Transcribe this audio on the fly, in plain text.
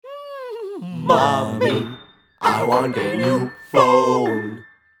Mommy, I want a new phone.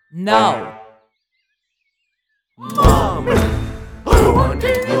 No. Mommy, I want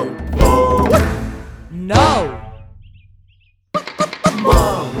a new phone. No.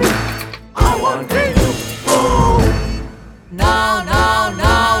 Mommy, I want a new phone. No, no,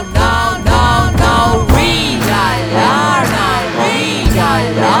 no, no, no, no. Read aloud, no. Read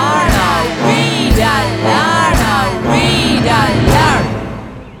aloud, no. Read aloud, no. Read aloud.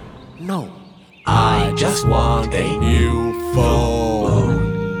 No, I just want a new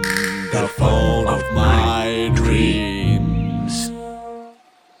phone. The phone of my dreams.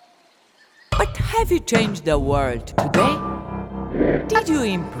 But have you changed the world today? Did you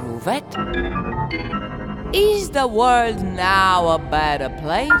improve it? Is the world now a better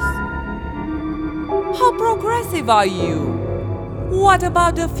place? How progressive are you? What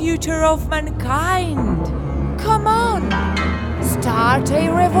about the future of mankind? Come on, start a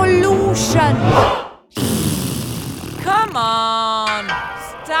revolution. Come on,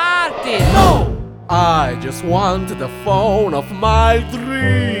 start it. No, I just want the phone of my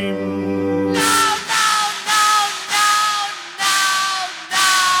dreams.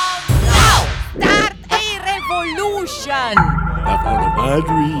 Revolution! The phone of my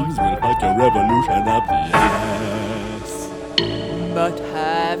dreams will fight a revolution of the ass. But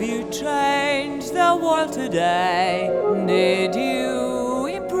have you changed the world today? Did you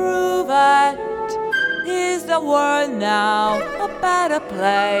improve it? Is the world now a better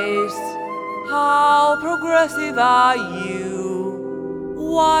place? How progressive are you?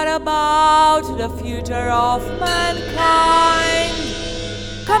 What about the future of mankind?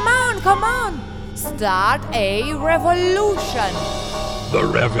 Come on, come on! Start a revolution. The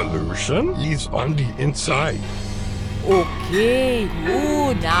revolution is on the inside. Okay,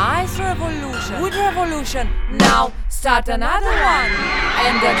 ooh, nice revolution. Good revolution. Now start another one,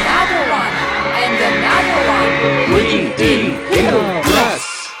 and another one, and another one.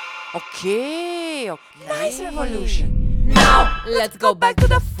 Okay, okay. Nice revolution. Now let's go back to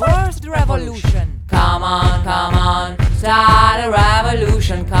the first revolution. Come on, start a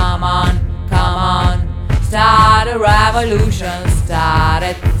revolution. Come on. Come on, start a revolution. Start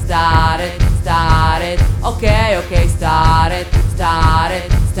it, start it, start it. Okay, okay, start it, start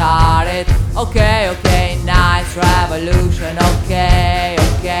it, start it. Okay, okay, nice revolution. Okay,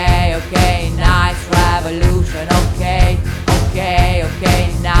 okay, okay, nice revolution. Okay, okay,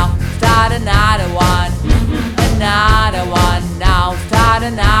 okay, now start another one. Another one, now start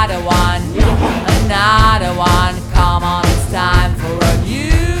another one. Another one, come on, it's time for a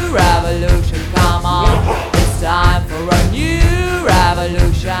new revolution. Come on, it's time for a new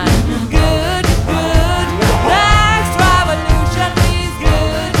revolution. Good, good, next revolution is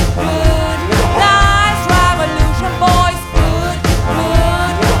good, good. Nice revolution, boys, good,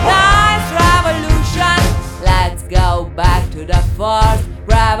 good. Nice revolution. Let's go back to the first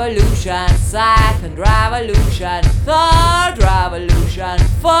revolution, second revolution, third revolution,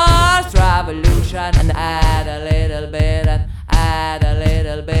 first revolution, and add a little bit and add a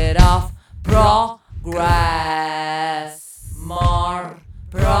little bit of progress. More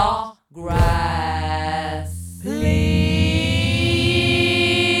progress, please.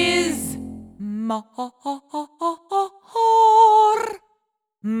 More,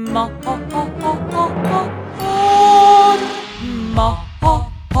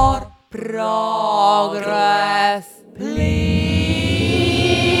 more progress, please.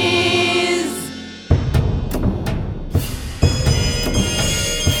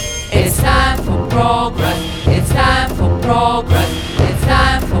 It's time for progress. It's time for progress. It's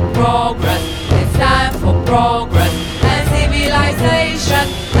time for progress. It's time for progress. And civilization.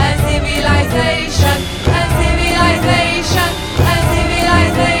 And civilization. And civilization. And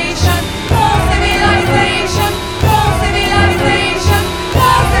civilization. More civilization. More civilization.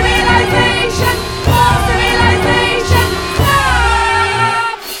 More civilization. More civilization.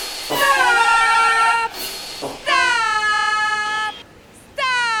 Stop! Stop! Stop!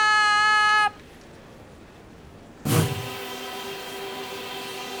 Stop!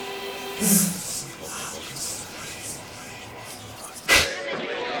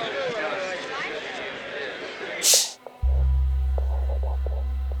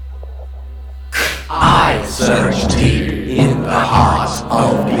 I search deep in the hearts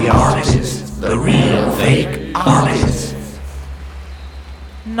of the artists, the real fake artists.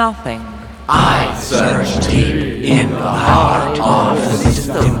 Nothing. I search deep in the heart of the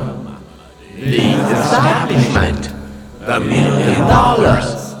system, the establishment, the $1 million,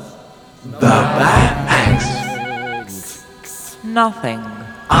 the banks. Nothing.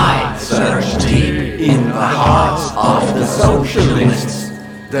 I search deep in the hearts of the socialists,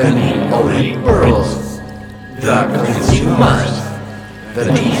 the neoliberals, the consumers, the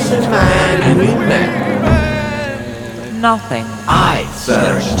decent man and women. Nothing. I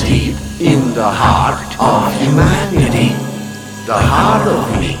search deep in the heart of humanity, the heart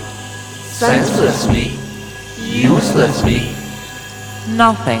of me, senseless me, useless me.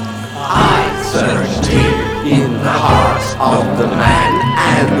 Nothing. I search deep in the hearts of the men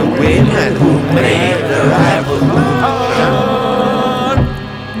and the women who made the revolution.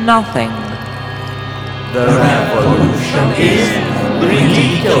 Nothing. The revolution is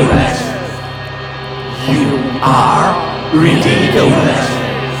ridiculous. You are ridiculous.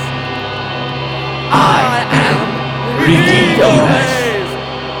 I am ridiculous.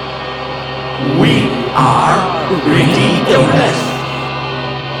 We are ridiculous.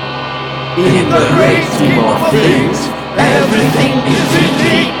 In the great scheme of things, everything is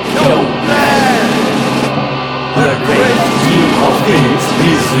ridiculous. The great scheme of things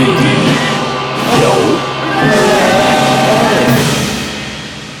is ridiculous.